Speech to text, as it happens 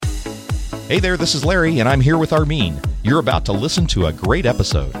Hey there, this is Larry, and I'm here with Armin. You're about to listen to a great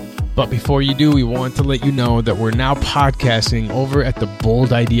episode. But before you do, we want to let you know that we're now podcasting over at the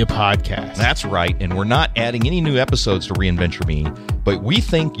Bold Idea Podcast. That's right, and we're not adding any new episodes to Reinventure Me, but we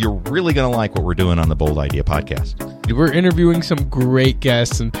think you're really going to like what we're doing on the Bold Idea Podcast. We're interviewing some great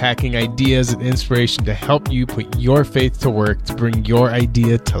guests and packing ideas and inspiration to help you put your faith to work to bring your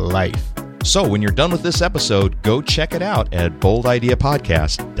idea to life. So when you're done with this episode, go check it out at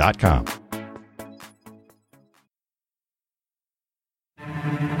boldideapodcast.com.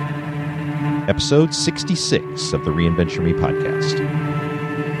 Episode 66 of the Reinventure Me podcast.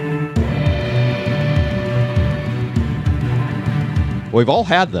 We've all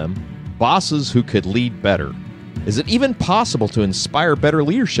had them, bosses who could lead better. Is it even possible to inspire better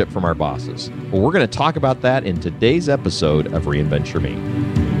leadership from our bosses? Well, we're going to talk about that in today's episode of Reinventure Me.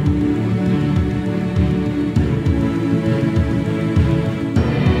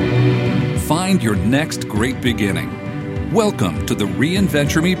 Find your next great beginning. Welcome to the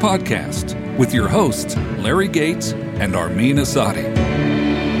Reinventure Me podcast with your hosts, Larry Gates and Armin Asadi.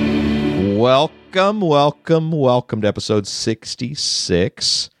 Welcome to episode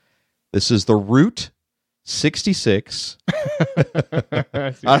 66. This is the Route 66.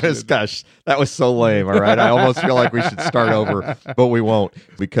 Gosh, that was so lame, all right? I almost feel like we should start over, but we won't,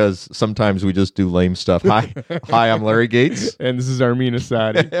 because sometimes we just do lame stuff. Hi, I'm Larry Gates. And this is Armin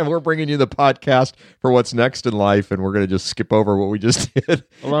Asadi. And we're bringing you the podcast for what's next in life, and we're going to just skip over what we just did.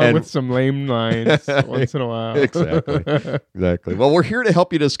 Along with some lame lines once in a while. Exactly. Well, we're here to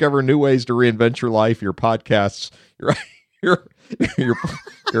help you discover new ways to reinvent your life, your podcasts,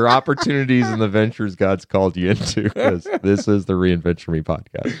 your opportunities and the ventures God's called you into, because this is the Reinventure Me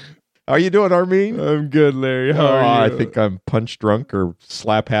podcast. How are you doing, Armin? I'm good, Larry. How are you? I think I'm punch drunk or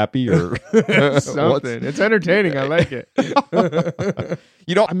slap happy or something. It's entertaining. I like it.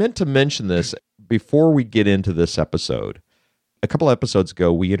 I meant to mention this before we get into this episode. A couple episodes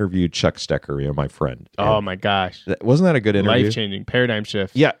ago, we interviewed Chuck Stecker, my friend. Oh, my gosh. Wasn't that a good interview? Life-changing, paradigm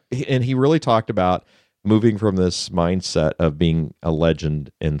shift. Yeah, and he really talked about moving from this mindset of being a legend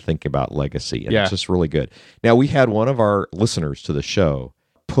and thinking about legacy. And It's just really good. Now, we had one of our listeners to the show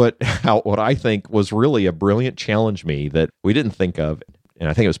put out what I think was really a brilliant challenge me that we didn't think of. And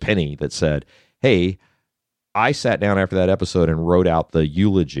I think it was Penny that said, hey, I sat down after that episode and wrote out the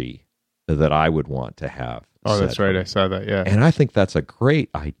eulogy that I would want to have. Oh, that's right. I saw that. Yeah. And I think that's a great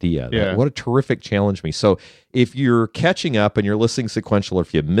idea. Yeah. What a terrific challenge me. So if you're catching up and you're listening sequential, or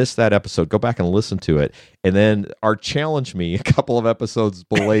if you missed that episode, go back and listen to it. And then our challenge me, a couple of episodes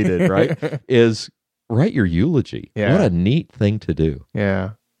belated, right, is write your eulogy. Yeah. What a neat thing to do.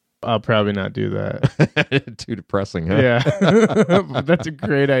 Yeah. I'll probably not do that. Too depressing, huh? Yeah. That's a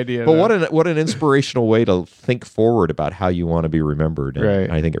great idea. But what an inspirational way to think forward about how you want to be remembered. And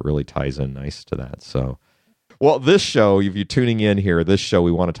right. I think it really ties in nice to that. So, well, this show, if you're tuning in here, this show,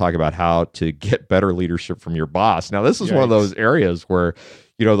 we want to talk about how to get better leadership from your boss. Now, this is one of those areas where,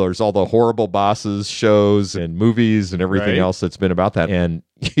 there's all the horrible bosses shows and movies and everything else that's been about that. And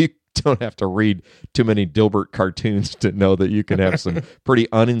you don't have to read too many Dilbert cartoons to know that you can have some pretty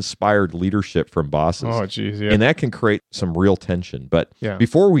uninspired leadership from bosses. Oh, geez, yeah. And that can create some real tension. But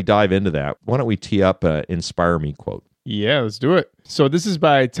before we dive into that, why don't we tee up an Inspire Me quote? Yeah, let's do it. So this is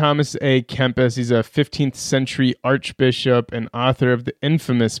by Thomas A. Kempis. He's a 15th century archbishop and author of the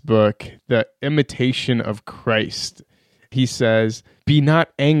infamous book, The Imitation of Christ. He says, "Be not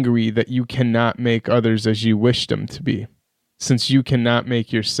angry that you cannot make others as you wish them to be, since you cannot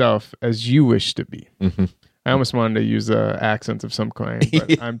make yourself as you wish to be." Mm-hmm. I almost wanted to use accents of some kind,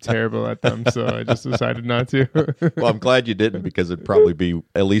 but I'm terrible at them, so I just decided not to. Well, I'm glad you didn't, because it'd probably be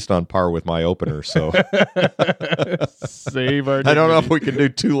at least on par with my opener. So save our dignity. I don't know if we can do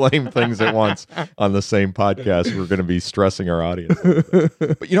two lame things at once on the same podcast. We're going to be stressing our audience.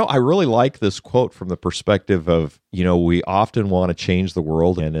 But, I really like this quote from the perspective of, we often want to change the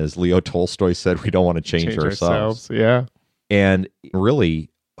world. And as Leo Tolstoy said, we don't want to change ourselves. Yeah. And really,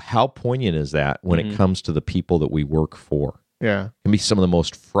 how poignant is that when it comes to the people that we work for? Yeah. It can be some of the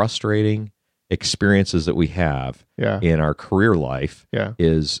most frustrating experiences that we have in our career life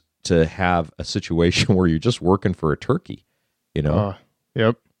is to have a situation where you're just working for a turkey,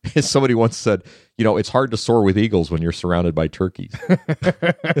 Yep. Somebody once said, it's hard to soar with eagles when you're surrounded by turkeys.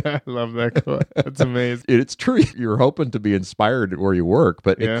 I love that quote. That's amazing. It's true. You're hoping to be inspired where you work,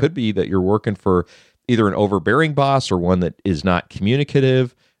 but it could be that you're working for either an overbearing boss or one that is not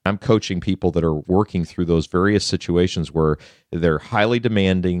communicative. I'm coaching people that are working through those various situations where they're highly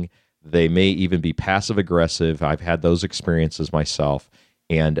demanding. They may even be passive aggressive. I've had those experiences myself.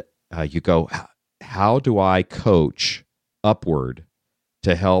 And you go, how do I coach upward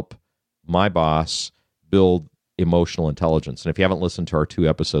to help my boss build emotional intelligence? And if you haven't listened to our 2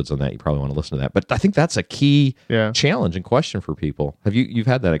 episodes on that, you probably want to listen to that. But I think that's a key challenge and question for people. You've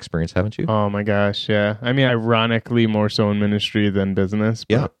had that experience, haven't you? Oh my gosh, yeah. I mean, ironically, more so in ministry than business.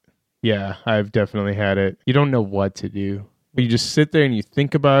 But yeah, I've definitely had it. You don't know what to do. But you just sit there and you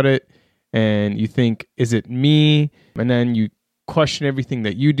think about it, and you think, is it me? And then you question everything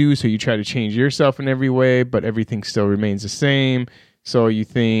that you do, so you try to change yourself in every way, but everything still remains the same. So you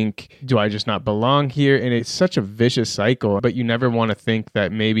think, do I just not belong here? And it's such a vicious cycle, but you never want to think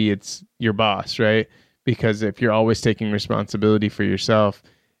that maybe it's your boss, right? Because if you're always taking responsibility for yourself,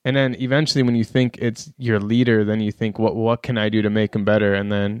 and then eventually when you think it's your leader, then you think, what can I do to make him better?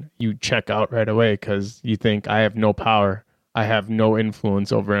 And then you check out right away because you think, I have no power. I have no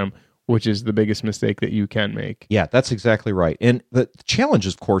influence over him, which is the biggest mistake that you can make. Yeah, that's exactly right. And the challenge,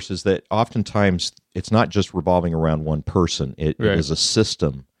 of course, is that oftentimes it's not just revolving around one person. It is a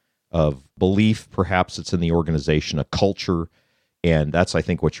system of belief. Perhaps it's in the organization, a culture. And that's, I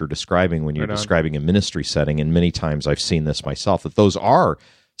think, what you're describing when you're describing a ministry setting. And many times I've seen this myself, that those are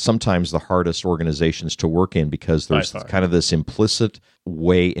sometimes the hardest organizations to work in, because there's kind of this implicit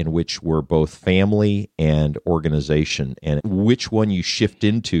way in which we're both family and organization, and which one you shift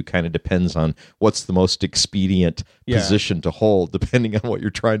into kind of depends on what's the most expedient position to hold, depending on what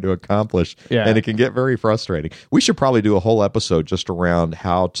you're trying to accomplish. And it can get very frustrating. We should probably do a whole episode just around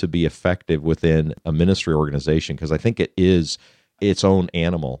how to be effective within a ministry organization, because I think it is its own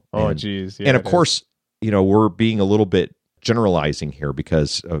animal. Oh, geez. And of course, we're being a little bit generalizing here,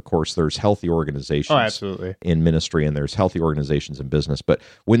 because of course there's healthy organizations in ministry and there's healthy organizations in business, but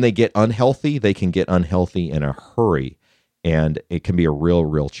when they get unhealthy, they can get unhealthy in a hurry, and it can be a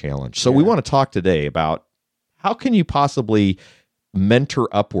real challenge. So we want to talk today about how can you possibly mentor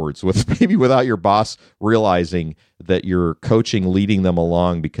upwards with maybe without your boss realizing that you're coaching, leading them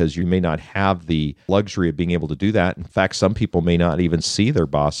along, because you may not have the luxury of being able to do that. In fact, some people may not even see their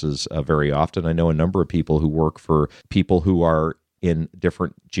bosses very often. I know a number of people who work for people who are in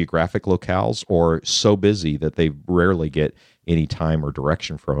different geographic locales or so busy that they rarely get any time or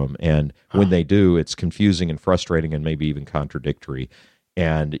direction from them. And when they do, it's confusing and frustrating and maybe even contradictory.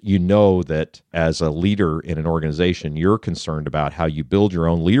 And you know that as a leader in an organization, you're concerned about how you build your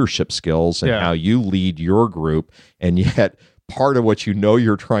own leadership skills and how you lead your group. And yet part of what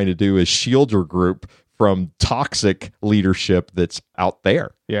you're trying to do is shield your group from toxic leadership that's out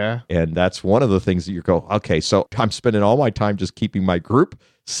there. Yeah. And that's one of the things that you go, okay, so I'm spending all my time just keeping my group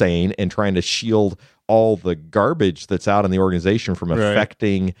sane and trying to shield all the garbage that's out in the organization from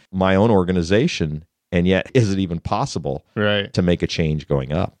affecting my own organization. And yet, is it even possible to make a change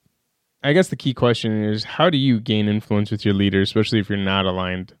going up? I guess the key question is, how do you gain influence with your leaders, especially if you're not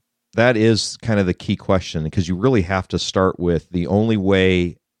aligned? That is kind of the key question, because you really have to start with the only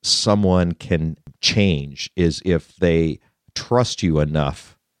way someone can change is if they trust you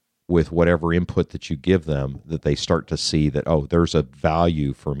enough with whatever input that you give them, that they start to see that, oh, there's a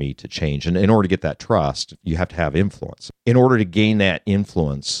value for me to change. And in order to get that trust, you have to have influence. In order to gain that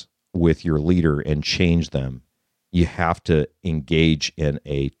influence with your leader and change them, you have to engage in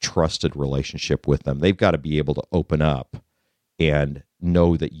a trusted relationship with them. They've got to be able to open up and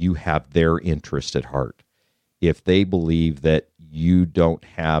know that you have their interest at heart. If they believe that you don't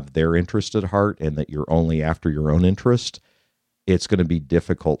have their interest at heart and that you're only after your own interest, it's going to be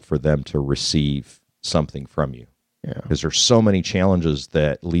difficult for them to receive something from you. Because there's so many challenges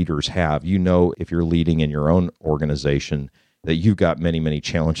that leaders have. If you're leading in your own organization, that you've got many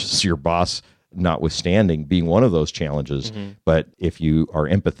challenges, your boss notwithstanding being one of those challenges. But if you are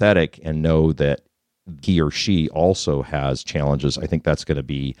empathetic and know that he or she also has challenges, I think that's going to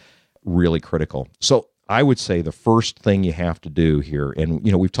be really critical. So I would say the first thing you have to do here, and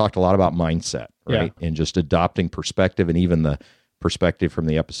we've talked a lot about mindset, right? And just adopting perspective, and even the perspective from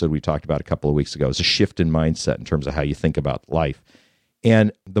the episode we talked about a couple of weeks ago is a shift in mindset in terms of how you think about life.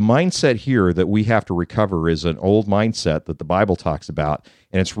 And the mindset here that we have to recover is an old mindset that the Bible talks about.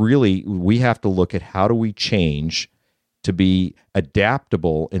 And it's really, we have to look at how do we change to be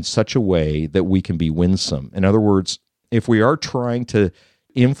adaptable in such a way that we can be winsome. In other words, if we are trying to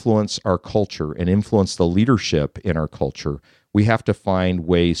influence our culture and influence the leadership in our culture, we have to find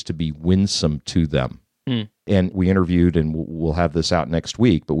ways to be winsome to them. And we interviewed, and we'll have this out next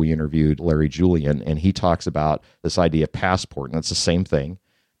week, but we interviewed Larry Julian, and he talks about this idea of passport, and it's the same thing.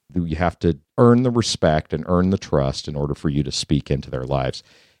 You have to earn the respect and earn the trust in order for you to speak into their lives.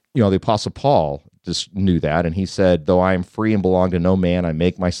 The Apostle Paul just knew that, and he said, though I am free and belong to no man, I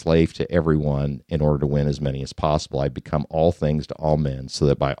make my slave to everyone in order to win as many as possible. I become all things to all men, so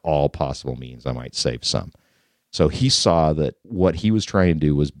that by all possible means I might save some. So he saw that what he was trying to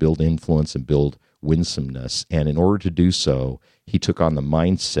do was build influence and build winsomeness. And in order to do so, he took on the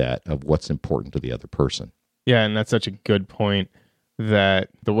mindset of what's important to the other person. Yeah, and that's such a good point, that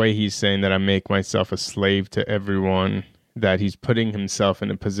the way he's saying that I make myself a slave to everyone, that he's putting himself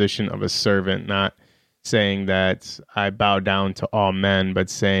in a position of a servant, not saying that I bow down to all men, but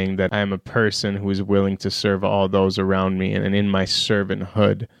saying that I am a person who is willing to serve all those around me. And in my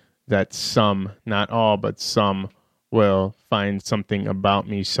servanthood, that some, not all, but some will find something about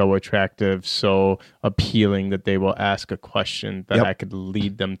me so attractive, so appealing that they will ask a question that I could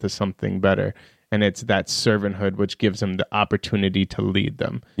lead them to something better. And it's that servanthood which gives them the opportunity to lead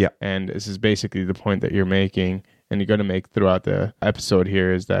them. Yeah. And this is basically the point that you're making, and you're going to make throughout the episode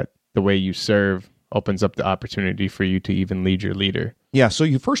here, is that the way you serve opens up the opportunity for you to even lead your leader. Yeah, so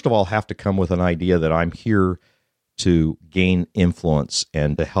you first of all have to come with an idea that I'm here to gain influence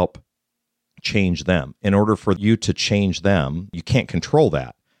and to help change them. In order for you to change them, you can't control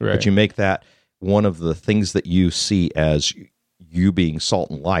that. Right. But you make that one of the things that you see as you being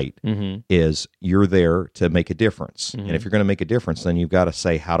salt and light is you're there to make a difference. And if you're going to make a difference, then you've got to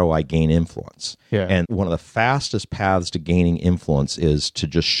say, how do I gain influence? Yeah. And one of the fastest paths to gaining influence is to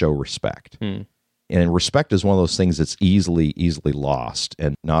just show respect. And respect is one of those things that's easily lost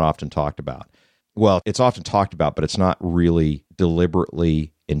and not often talked about. Well, it's often talked about, but it's not really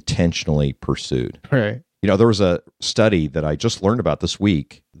deliberately, intentionally pursued. Right. You know, there was a study that I just learned about this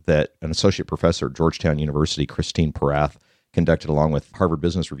week that an associate professor at Georgetown University, Christine Porath, conducted along with Harvard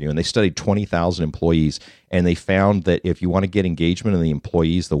Business Review. And they studied 20,000 employees, and they found that if you want to get engagement in the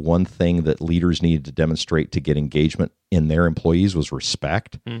employees, the one thing that leaders needed to demonstrate to get engagement in their employees was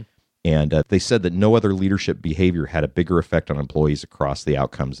respect. And they said that no other leadership behavior had a bigger effect on employees across the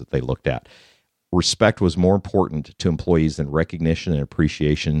outcomes that they looked at. Respect was more important to employees than recognition and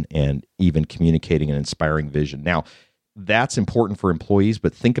appreciation and even communicating an inspiring vision. Now, that's important for employees,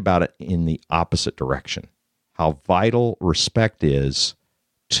 but think about it in the opposite direction. How vital respect is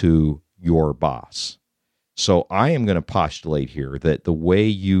to your boss. So I am going to postulate here that the way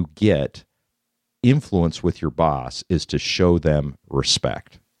you get influence with your boss is to show them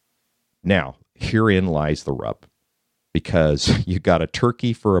respect. Now, herein lies the rub, because you got a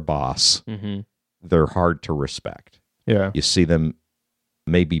turkey for a boss. They're hard to respect. Yeah. You see them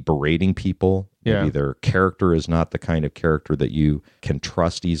maybe berating people. Maybe their character is not the kind of character that you can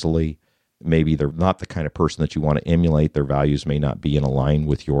trust easily. Maybe they're not the kind of person that you want to emulate. Their values may not be in line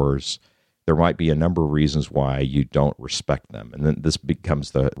with yours. There might be a number of reasons why you don't respect them. And then this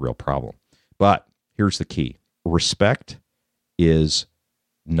becomes the real problem. But here's the key. Respect is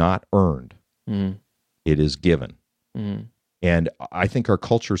not earned. It is given. And I think our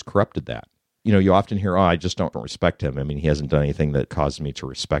culture's corrupted that. You know, you often hear, I just don't respect him. I mean, he hasn't done anything that caused me to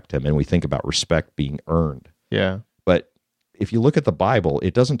respect him. And we think about respect being earned. Yeah. But if you look at the Bible,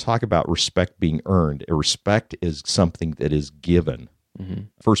 it doesn't talk about respect being earned. Respect is something that is given.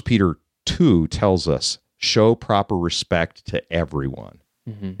 1 Peter 2 tells us, show proper respect to everyone.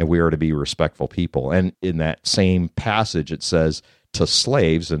 And we are to be respectful people. And in that same passage, it says to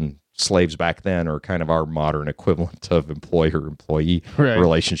slaves, and slaves back then are kind of our modern equivalent of employer-employee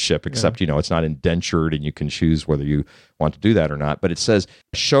relationship, except, you know, it's not indentured and you can choose whether you want to do that or not. But it says,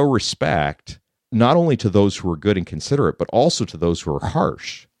 show respect not only to those who are good and considerate, but also to those who are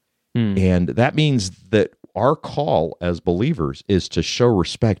harsh. And that means that our call as believers is to show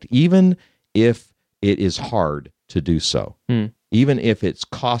respect, even if it is hard to do so, even if it's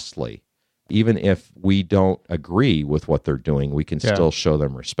costly. Even if we don't agree with what they're doing, we can still show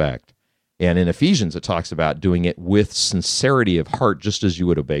them respect. And in Ephesians, it talks about doing it with sincerity of heart, just as you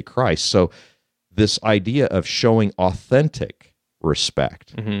would obey Christ. So this idea of showing authentic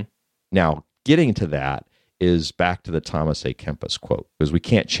respect. Now, getting to that is back to the Thomas A. Kempis quote, because we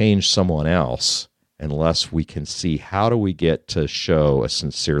can't change someone else unless we can see how do we get to show a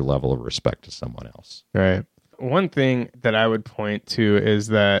sincere level of respect to someone else. Right. One thing that I would point to is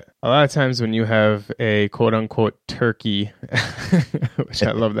that a lot of times when you have a quote-unquote turkey, which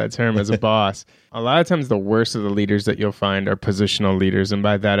I love that term, as a boss, a lot of times the worst of the leaders that you'll find are positional leaders. And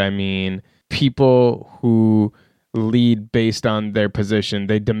by that I mean people who lead based on their position.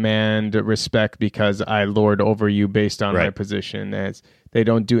 They demand respect because I lord over you based on my position. They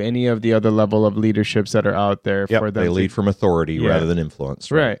don't do any of the other level of leaderships that are out there for them. They lead from authority rather than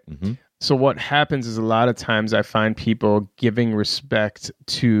influence. Right. So what happens is a lot of times I find people giving respect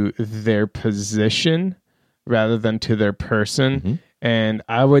to their position rather than to their person. And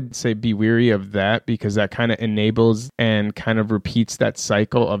I would say be wary of that, because that kind of enables and kind of repeats that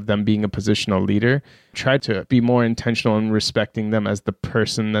cycle of them being a positional leader. Try to be more intentional in respecting them as the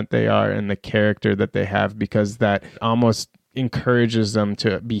person that they are and the character that they have, because that almost encourages them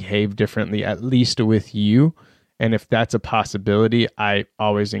to behave differently, at least with you. And if that's a possibility, I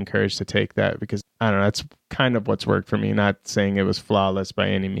always encourage to take that, because I don't know, that's kind of what's worked for me. Not saying it was flawless by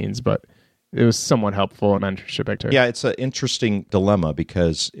any means, but it was somewhat helpful in mentorship activity. Yeah, it's an interesting dilemma,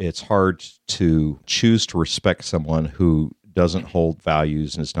 because it's hard to choose to respect someone who doesn't hold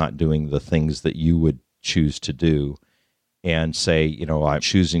values and is not doing the things that you would choose to do, and say, I'm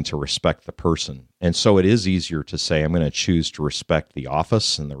choosing to respect the person. And so it is easier to say, I'm going to choose to respect the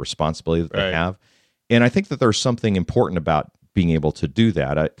office and the responsibility that they have. And I think that there's something important about being able to do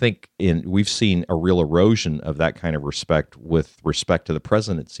that. I think we've seen a real erosion of that kind of respect with respect to the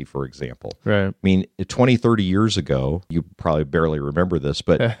presidency, for example. Right. I mean, 20, 30 years ago, you probably barely remember this,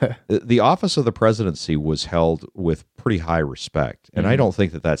 but the office of the presidency was held with pretty high respect. And I don't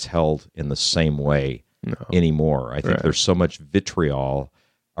think that that's held in the same way anymore. I think there's so much vitriol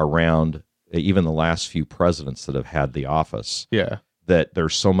around even the last few presidents that have had the office. Yeah. That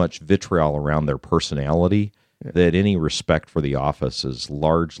there's so much vitriol around their personality that any respect for the office is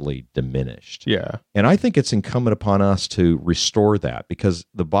largely diminished. Yeah. And I think it's incumbent upon us to restore that, because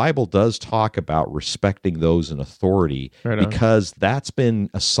the Bible does talk about respecting those in authority, because that's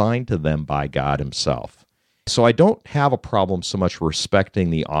been assigned to them by God himself. So I don't have a problem so much respecting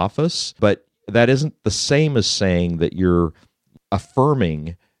the office, but that isn't the same as saying that you're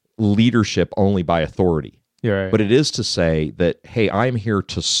affirming leadership only by authority. Right. But it is to say that, hey, I'm here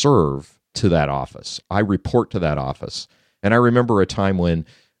to serve to that office. I report to that office. And I remember a time when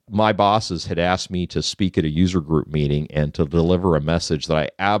my bosses had asked me to speak at a user group meeting and to deliver a message that I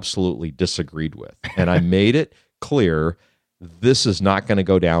absolutely disagreed with. And I made it clear, this is not going to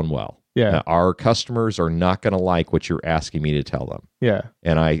go down well. Yeah. Our customers are not going to like what you're asking me to tell them. Yeah.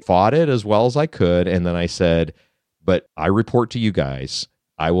 And I fought it as well as I could. And then I said, but I report to you guys.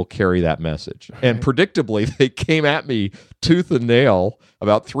 I will carry that message. And predictably, they came at me tooth and nail,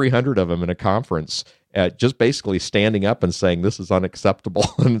 about 300 of them in a conference, just basically standing up and saying, this is unacceptable.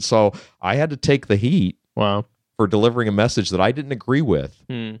 And so I had to take the heat for delivering a message that I didn't agree with.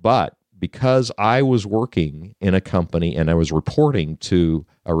 But because I was working in a company and I was reporting to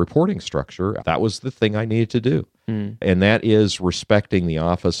a reporting structure, that was the thing I needed to do. And that is respecting the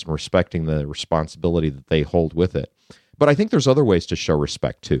office and respecting the responsibility that they hold with it. But I think there's other ways to show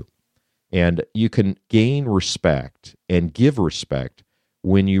respect too. And you can gain respect and give respect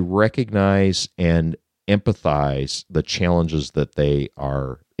when you recognize and empathize the challenges that they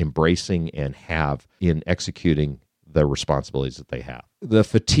are embracing and have in executing the responsibilities that they have. The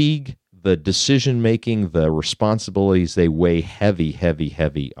fatigue, the decision-making, the responsibilities, they weigh heavy, heavy,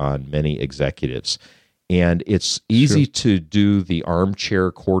 heavy on many executives. And it's easy to do the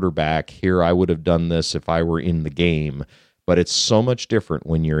armchair quarterback. Here, I would have done this if I were in the game. But it's so much different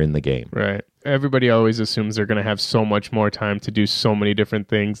when you're in the game. Right. Everybody always assumes they're going to have so much more time to do so many different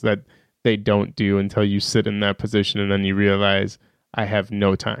things that they don't do until you sit in that position, and then you realize, I have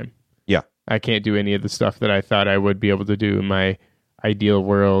no time. Yeah. I can't do any of the stuff that I thought I would be able to do in my ideal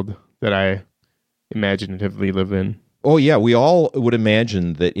world that I imaginatively live in. Oh, yeah. We all would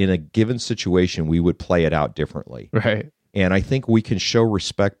imagine that in a given situation, we would play it out differently. Right. And I think we can show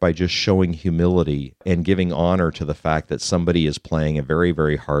respect by just showing humility and giving honor to the fact that somebody is playing a very,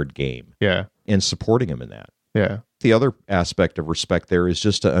 very hard game. Yeah. And supporting them in that. Yeah. The other aspect of respect there is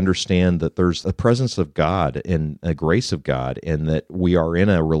just to understand that there's the presence of God and a grace of God, and that we are in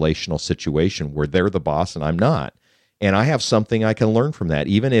a relational situation where they're the boss and I'm not. And I have something I can learn from that.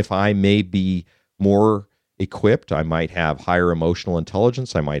 Even if I may be more equipped, I might have higher emotional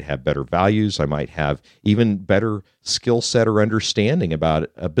intelligence, I might have better values, I might have even better skill set or understanding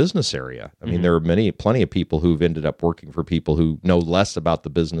about a business area. I mean, there are plenty of people who've ended up working for people who know less about the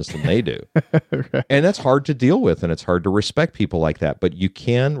business than they do. Right. And that's hard to deal with, and it's hard to respect people like that. But you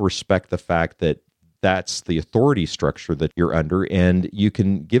can respect the fact that that's the authority structure that you're under, and you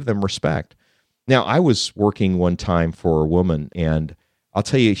can give them respect. Now, I was working one time for a woman, and I'll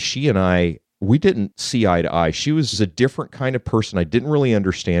tell you, she and I, we didn't see eye to eye. She was a different kind of person. I didn't really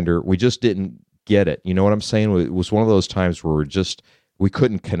understand her. We just didn't get it. You know what I'm saying? It was one of those times where we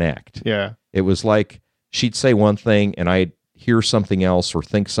couldn't connect. Yeah. It was like she'd say one thing and I'd hear something else or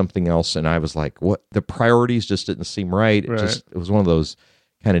think something else, and I was like, what? The priorities just didn't seem right. It was one of those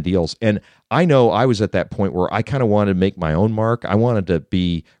kind of deals. And I know I was at that point where I kind of wanted to make my own mark. I wanted to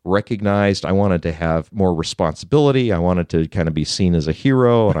be recognized. I wanted to have more responsibility. I wanted to kind of be seen as a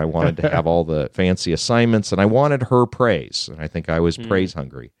hero, and I wanted to have all the fancy assignments, and I wanted her praise. And I think I was praise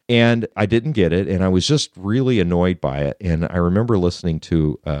hungry. And I didn't get it, and I was just really annoyed by it. And I remember listening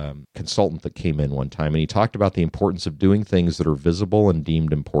to a consultant that came in one time, and he talked about the importance of doing things that are visible and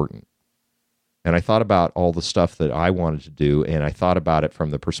deemed important. And I thought about all the stuff that I wanted to do, and I thought about it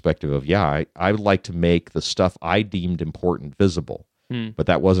from the perspective of, I would like to make the stuff I deemed important visible. But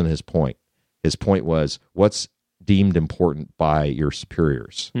that wasn't his point. His point was, what's deemed important by your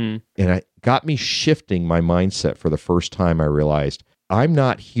superiors? And it got me shifting my mindset for the first time. I realized, I'm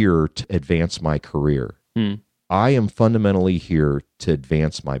not here to advance my career. I am fundamentally here to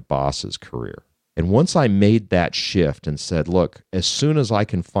advance my boss's career. And once I made that shift and said, look, as soon as I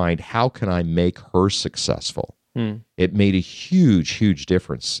can find how can I make her successful, it made a huge, huge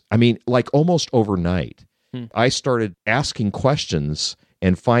difference. I mean, like almost overnight, I started asking questions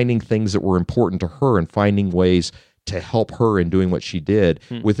and finding things that were important to her and finding ways to help her in doing what she did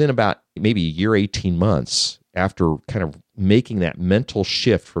within about maybe a year, 18 months after kind of making that mental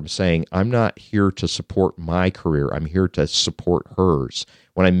shift from saying, I'm not here to support my career, I'm here to support hers.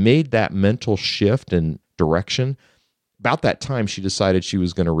 When I made that mental shift and direction, about that time she decided she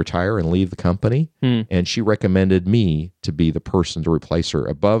was going to retire and leave the company, and she recommended me to be the person to replace her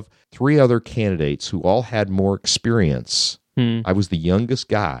above 3 other candidates who all had more experience. I was the youngest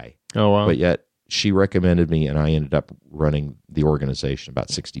guy, but yet she recommended me, and I ended up running the organization, about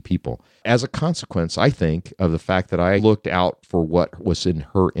 60 people. As a consequence, I think, of the fact that I looked out for what was in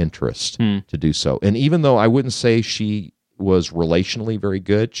her interest to do so. And even though I wouldn't say she was relationally very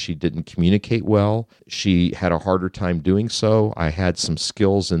good, she didn't communicate well, she had a harder time doing so, I had some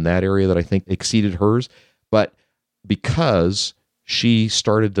skills in that area that I think exceeded hers. But because she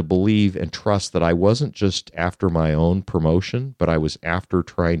started to believe and trust that I wasn't just after my own promotion, but I was after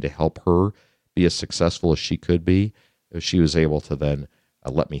trying to help her be as successful as she could be, she was able to then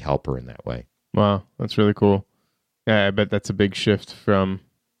let me help her in that way. Wow, that's really cool. Yeah, I bet that's a big shift from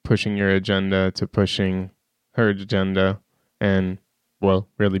pushing your agenda to pushing her agenda and, well,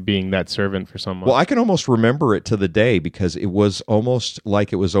 really being that servant for someone. Well, I can almost remember it to the day because it was almost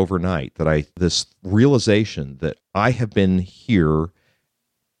like it was overnight that this realization that I have been here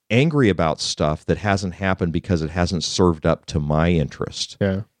angry about stuff that hasn't happened because it hasn't served up to my interest.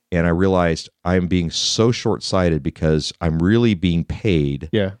 Yeah. And I realized I'm being so short-sighted because I'm really being paid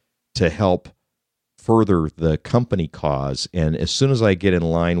to help further the company cause. And as soon as I get in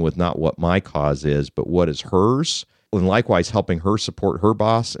line with not what my cause is, but what is hers, and likewise helping her support her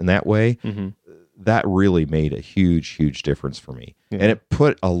boss in that way, that really made a huge, huge difference for me. Yeah. And it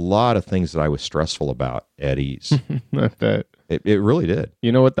put a lot of things that I was stressful about at ease. I bet. It really did.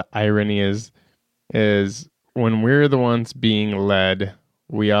 You know what the irony is when we're the ones being led,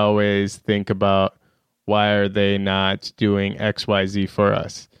 we always think about, why are they not doing X, Y, Z for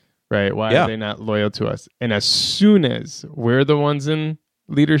us, right? Why are they not loyal to us? And as soon as we're the ones in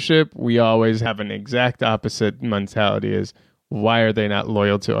leadership, we always have an exact opposite mentality is, why are they not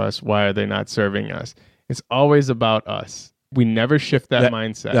loyal to us? Why are they not serving us? It's always about us. We never shift that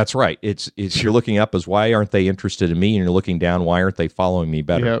mindset. That's right. It's you're looking up as, why aren't they interested in me? And you're looking down, why aren't they following me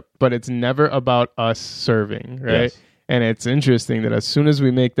better? Yeah, but it's never about us serving, right? Yes. And it's interesting that as soon as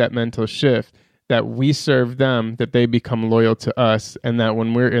we make that mental shift, that we serve them, that they become loyal to us, and that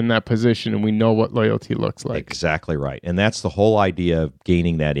when we're in that position and we know what loyalty looks like. Exactly right. And that's the whole idea of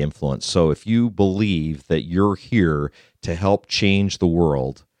gaining that influence. So if you believe that you're here to help change the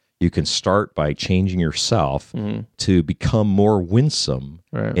world, you can start by changing yourself to become more winsome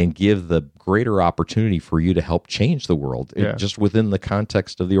and give the greater opportunity for you to help change the world just within the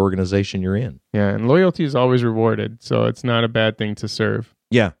context of the organization you're in. Yeah, and loyalty is always rewarded, so it's not a bad thing to serve.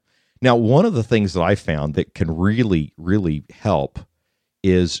 Yeah. Now, one of the things that I found that can really, really help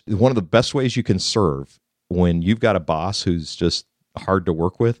is one of the best ways you can serve when you've got a boss who's just hard to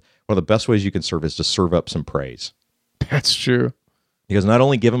work with. One of the best ways you can serve is to serve up some praise. That's true. Because not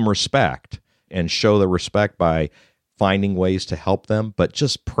only give them respect and show the respect by finding ways to help them, but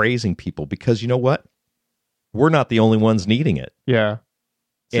just praising people, because you know what? We're not the only ones needing it. Yeah.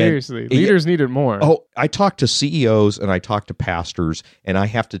 Seriously, leaders need it more. Oh, I talk to CEOs and I talk to pastors, and I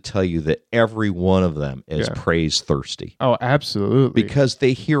have to tell you that every one of them is praise thirsty. Oh, absolutely. Because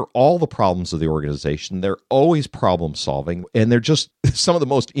they hear all the problems of the organization. They're always problem solving, and they're just some of the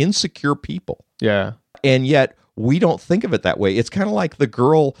most insecure people. Yeah. And yet, we don't think of it that way. It's kind of like the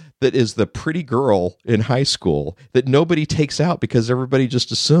girl that is the pretty girl in high school that nobody takes out because everybody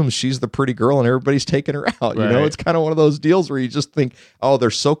just assumes she's the pretty girl and everybody's taking her out. Right. You know, it's kind of one of those deals where you just think, oh, they're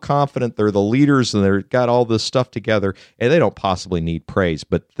so confident, they're the leaders, and they've got all this stuff together, and they don't possibly need praise.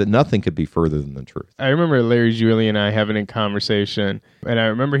 But nothing could be further than the truth. I remember Larry Julie and I having a conversation, and I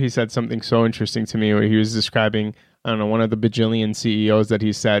remember he said something so interesting to me where he was describing, I don't know, one of the bajillion CEOs that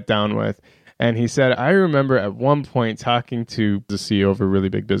he sat down with. And he said, I remember at one point talking to the CEO of a really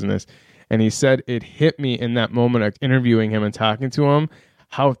big business, and he said it hit me in that moment of interviewing him and talking to him,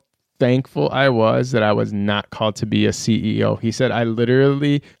 how thankful I was that I was not called to be a CEO. He said,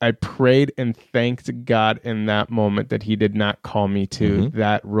 I prayed and thanked God in that moment that he did not call me to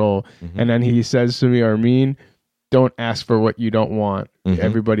that role. Mm-hmm. And then he says to me, Armin, don't ask for what you don't want. Mm-hmm.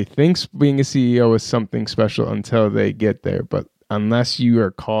 Everybody thinks being a CEO is something special until they get there. But unless you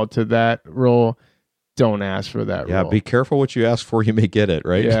are called to that role, don't ask for that role. Yeah, be careful what you ask for, you may get it,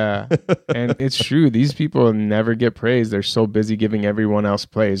 right? Yeah, and it's true. These people never get praise. They're so busy giving everyone else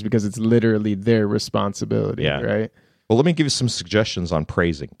praise because it's literally their responsibility, right? Well, let me give you some suggestions on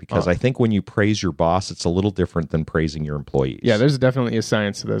praising, because I think when you praise your boss, it's a little different than praising your employees. Yeah, there's definitely a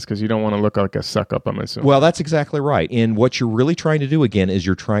science to this because you don't want to look like a suck-up, I'm assuming. Well, that's exactly right. And what you're really trying to do, again, is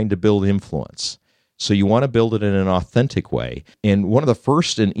you're trying to build influence. So you want to build it in an authentic way. And one of the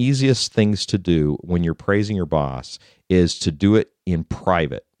first and easiest things to do when you're praising your boss is to do it in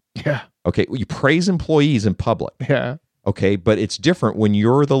private. Yeah. Okay, you praise employees in public. Yeah. Okay, but it's different when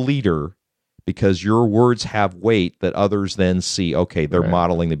you're the leader because your words have weight that others then see, okay, they're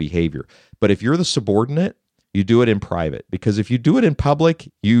modeling the behavior. But if you're the subordinate, you do it in private, because if you do it in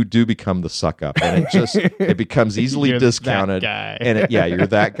public, you do become the suck up, and it becomes easily discounted. That guy. And you're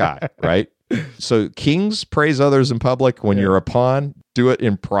that guy, right? So kings praise others in public. When you're a pawn, do it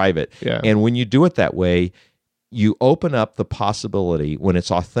in private. Yeah. And when you do it that way, you open up the possibility, when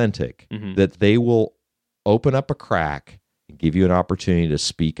it's authentic, that they will open up a crack and give you an opportunity to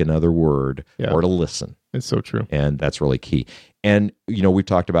speak another word or to listen. It's so true. And that's really key. And, you know, we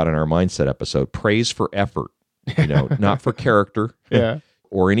talked about in our mindset episode, praise for effort, you know, not for character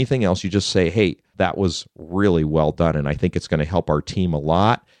or anything else. You just say, hey, that was really well done, and I think it's going to help our team a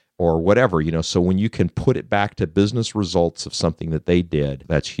lot, or whatever, you know. So when you can put it back to business results of something that they did,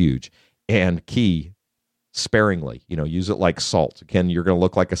 that's huge. And key, sparingly, you know, use it like salt. Again, you're going to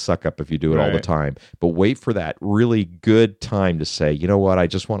look like a suck up if you do it all the time, but wait for that really good time to say, you know what, I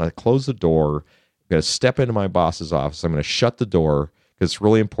just want to close the door. I'm going to step into my boss's office. I'm going to shut the door because it's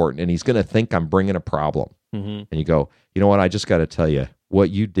really important. And he's going to think I'm bringing a problem. And you go, you know what, I just got to tell you, what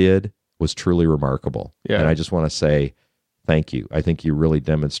you did was truly remarkable. And I just want to say, thank you. I think you really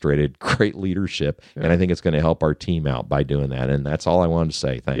demonstrated great leadership, and I think it's going to help our team out by doing that. And that's all I wanted to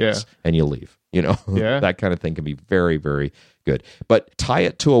say. Thanks. And you leave. You know, that kind of thing can be very, very good. But tie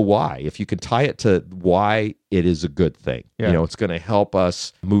it to a why. If you can tie it to why it is a good thing, you know, it's going to help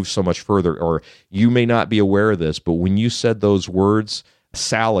us move so much further. Or you may not be aware of this, but when you said those words,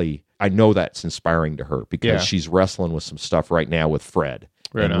 Sally, I know that's inspiring to her because she's wrestling with some stuff right now with Fred.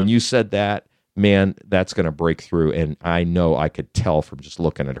 And when you said that, man, that's going to break through. And I know I could tell from just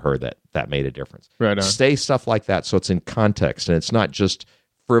looking at her that made a difference. Say stuff like that so it's in context, and it's not just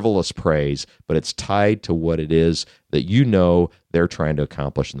frivolous praise, but it's tied to what it is that you know they're trying to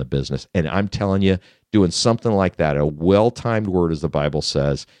accomplish in the business. And I'm telling you, doing something like that, a well-timed word, as the Bible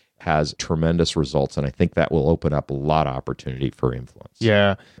says, has tremendous results. And I think that will open up a lot of opportunity for influence.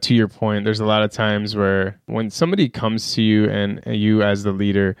 Yeah. To your point, there's a lot of times where when somebody comes to you and you as the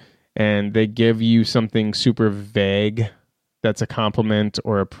leader, and they give you something super vague that's a compliment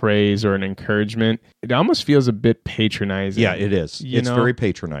or a praise or an encouragement, it almost feels a bit patronizing. Yeah, it is. It's very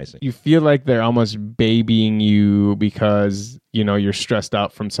patronizing. You feel like they're almost babying you because, you know, you're stressed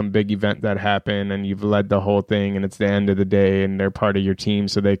out from some big event that happened and you've led the whole thing and it's the end of the day and they're part of your team.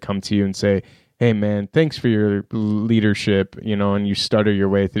 So they come to you and say, hey, man, thanks for your leadership, you know, and you stutter your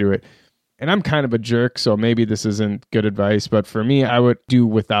way through it. And I'm kind of a jerk, so maybe this isn't good advice, but for me, I would do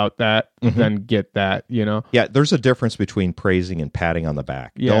without that than get that, you know? Yeah, there's a difference between praising and patting on the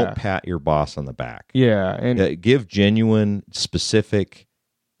back. Yeah. Don't pat your boss on the back. Yeah. And give genuine, specific,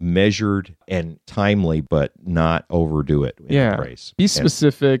 measured, and timely, but not overdo it in praise. Be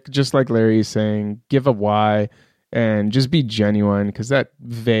specific, just like Larry's saying. Give a why, and just be genuine, because that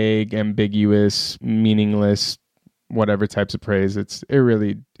vague, ambiguous, meaningless, whatever types of praise, it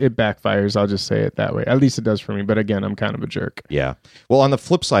backfires. I'll just say it that way. At least it does for me. But again, I'm kind of a jerk. Yeah. Well, on the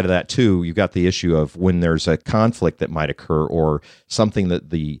flip side of that too, you've got the issue of when there's a conflict that might occur or something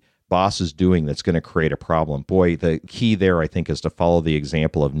that the boss is doing that's going to create a problem. Boy, the key there, I think, is to follow the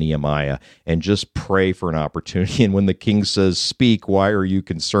example of Nehemiah and just pray for an opportunity. And when the king says, speak, why are you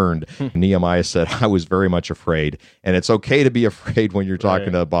concerned? Nehemiah said, I was very much afraid. And it's okay to be afraid when you're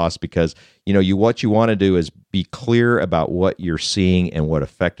talking to a boss, because what you want to do is be clear about what you're seeing and what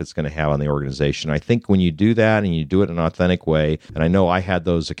effect it's going to have on the organization. I think when you do that and you do it in an authentic way, and I know I had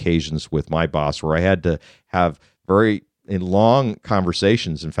those occasions with my boss where I had to have very long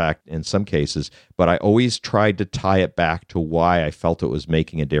conversations, in fact, in some cases, but I always tried to tie it back to why I felt it was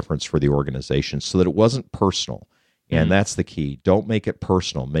making a difference for the organization so that it wasn't personal. And that's the key. Don't make it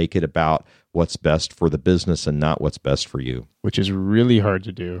personal. Make it about what's best for the business and not what's best for you. Which is really hard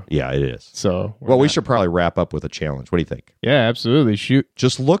to do. Yeah, it is. So, we should probably wrap up with a challenge. What do you think? Yeah, absolutely. Shoot.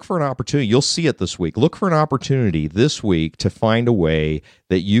 Just look for an opportunity. You'll see it this week. Look for an opportunity this week to find a way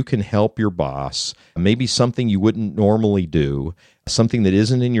that you can help your boss, maybe something you wouldn't normally do, something that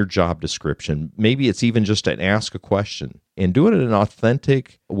isn't in your job description. Maybe it's even just to ask a question and do it in an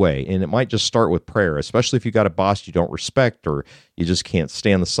authentic way. And it might just start with prayer, especially if you got a boss you don't respect or you just can't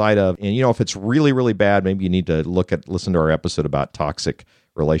stand the sight of. And, if it's really, really bad, maybe you need to listen to our episode about toxic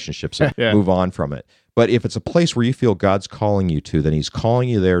relationships and move on from it. But if it's a place where you feel God's calling you to, then he's calling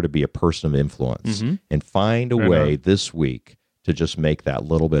you there to be a person of influence and find a way this week to just make that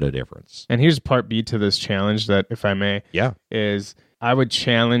little bit of difference. And here's part B to this challenge that, if I may, is I would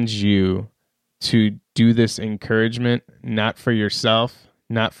challenge you to do this encouragement, not for yourself,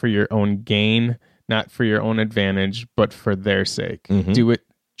 not for your own gain, not for your own advantage, but for their sake. Do it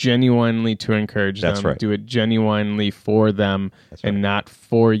genuinely to encourage them. Right. Do it genuinely for them and not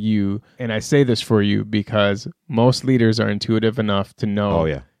for you. And I say this for you because most leaders are intuitive enough to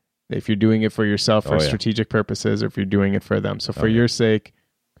know if you're doing it for yourself for strategic purposes or if you're doing it for them. So for your sake,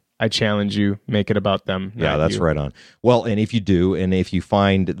 I challenge you, make it about them. Yeah, that's right on. Well, and if you do, and if you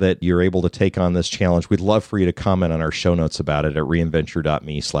find that you're able to take on this challenge, we'd love for you to comment on our show notes about it at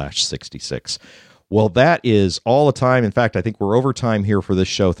reinventure.me/66. Well, that is all the time. In fact, I think we're over time here for this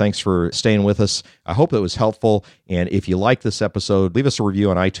show. Thanks for staying with us. I hope it was helpful. And if you like this episode, leave us a review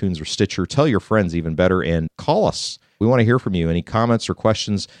on iTunes or Stitcher. Tell your friends even better, and call us. We want to hear from you. Any comments or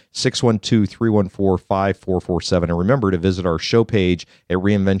questions, 612-314-5447. And remember to visit our show page at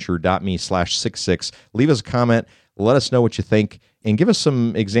reinventure.me/66. Leave us a comment. Let us know what you think. And give us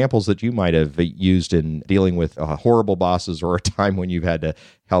some examples that you might have used in dealing with horrible bosses or a time when you've had to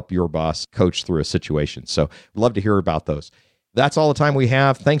help your boss coach through a situation. So we'd love to hear about those. That's all the time we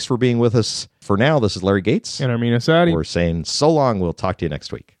have. Thanks for being with us. For now, this is Larry Gates. And Armin Asadi. We're saying so long. We'll talk to you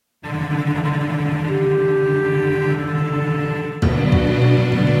next week.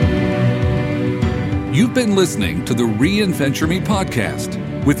 You've been listening to the Reinventure Me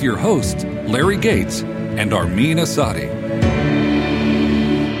podcast with your hosts, Larry Gates and Armin Asadi.